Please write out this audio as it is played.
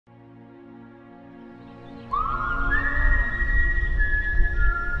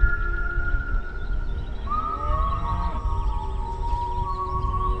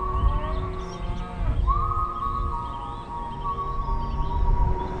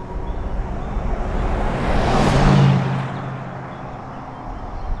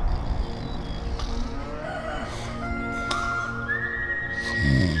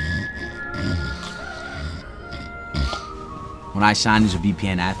when I signed as a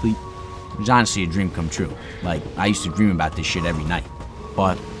VPN athlete, it was honestly a dream come true. Like, I used to dream about this shit every night.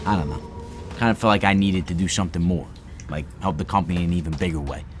 But, I don't know. Kind of felt like I needed to do something more. Like, help the company in an even bigger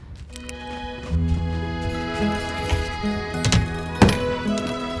way.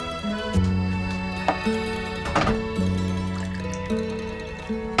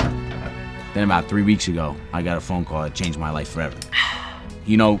 Then about 3 weeks ago, I got a phone call that changed my life forever.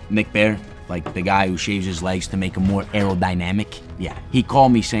 You know Nick Bear? Like the guy who shaves his legs to make him more aerodynamic? Yeah, he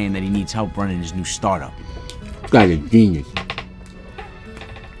called me saying that he needs help running his new startup. Guy's a genius.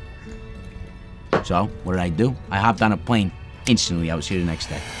 So, what did I do? I hopped on a plane. Instantly, I was here the next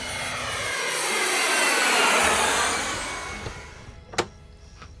day.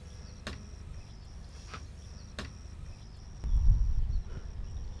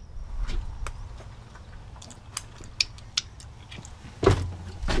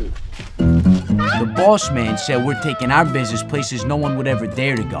 The boss man said we're taking our business places no one would ever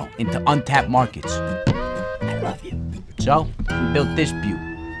dare to go, into untapped markets. I love you. So, we built this beaut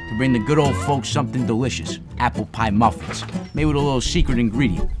to bring the good old folks something delicious. Apple pie muffins, made with a little secret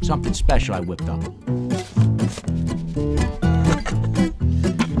ingredient, something special I whipped up.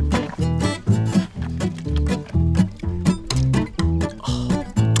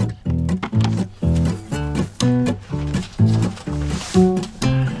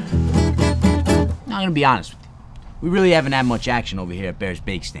 I'm gonna be honest with you. We really haven't had much action over here at Bear's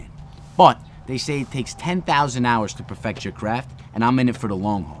Bake Stand. But they say it takes 10,000 hours to perfect your craft, and I'm in it for the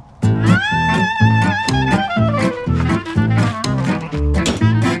long haul.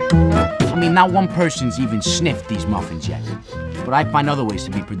 I mean, not one person's even sniffed these muffins yet. But I find other ways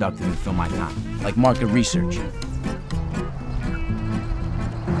to be productive and fill my time, like market research.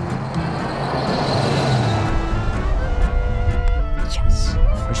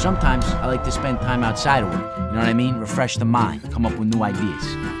 Or sometimes I like to spend time outside of work, you know what I mean? Refresh the mind, come up with new ideas.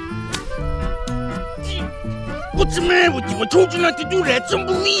 What's the matter with you? I told you not to do that. It's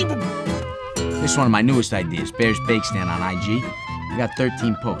unbelievable. This is one of my newest ideas, Bear's Bake Stand on IG. I got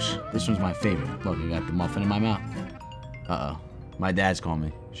 13 posts. This one's my favorite. Look, I got the muffin in my mouth. Uh-oh. My dad's calling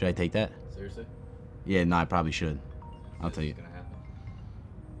me. Should I take that? Seriously? Yeah, no, I probably should. I'll tell you.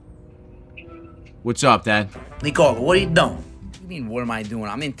 What's up, Dad? Nico, what are you doing? What do you mean, what am I doing?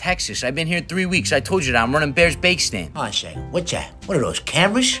 I'm in Texas. I've been here 3 weeks. I told you that. I'm running Bear's Bake Stand. Oh, I say, what's that? What are those,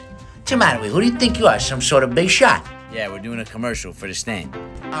 cameras? What's the matter with you? Who do you think you are, some sort of big shot? Yeah, we're doing a commercial for the stand.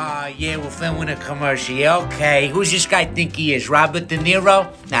 Yeah, we're filming a commercial. Yeah, okay. Who's this guy think he is, Robert De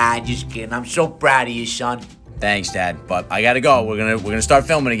Niro? Nah, just kidding. I'm so proud of you, son. Thanks, Dad, but I gotta go. We're gonna start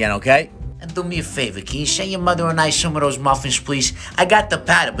filming again, okay? And do me a favor, can you send your mother and I some of those muffins, please? I got the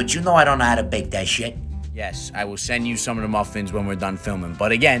pattern, but you know I don't know how to bake that shit. Yes, I will send you some of the muffins when we're done filming.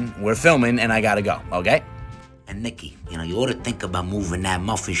 But again, we're filming and I gotta go, okay? And Nicky, you know, you ought to think about moving that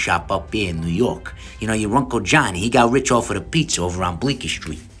muffin shop up here in New York. You know, your Uncle Johnny, he got rich off of the pizza over on Bleecker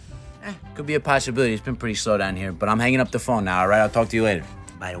Street. Could be a possibility. It's been pretty slow down here, but I'm hanging up the phone now, all right? I'll talk to you later.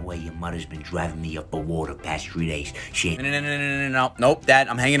 By the way, your mother's been driving me up the wall the past 3 days. She ain't... No. Nope, Dad,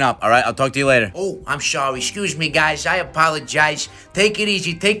 I'm hanging up, all right? I'll talk to you later. Oh, I'm sorry. Excuse me, guys. I apologize. Take it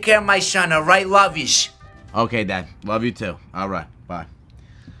easy. Take care of my son, all right? Love yous. Okay, Dad. Love you too. All right, bye.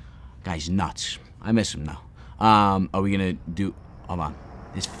 Guy's nuts. I miss him now. Are we gonna do... Hold on.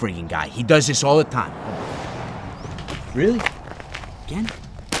 This friggin' guy. He does this all the time. Really? Again?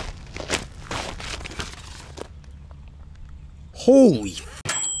 Holy f***.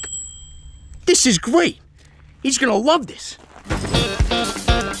 This is great. He's gonna love this.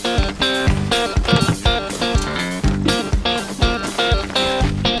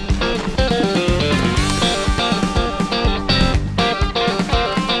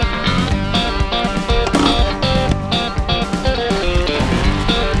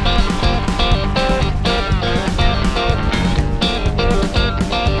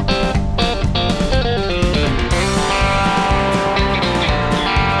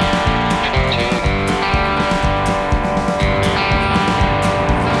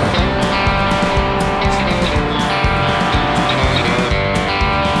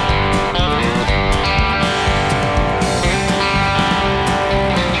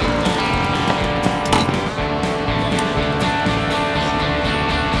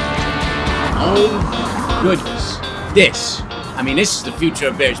 Oh, goodness. This is the future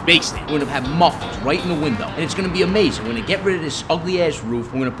of Bear's Bake Stand. We're gonna have muffins right in the window, and it's gonna be amazing. We're gonna get rid of this ugly-ass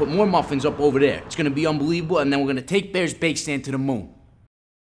roof. We're gonna put more muffins up over there. It's gonna be unbelievable, and then we're gonna take Bear's Bake Stand to the moon.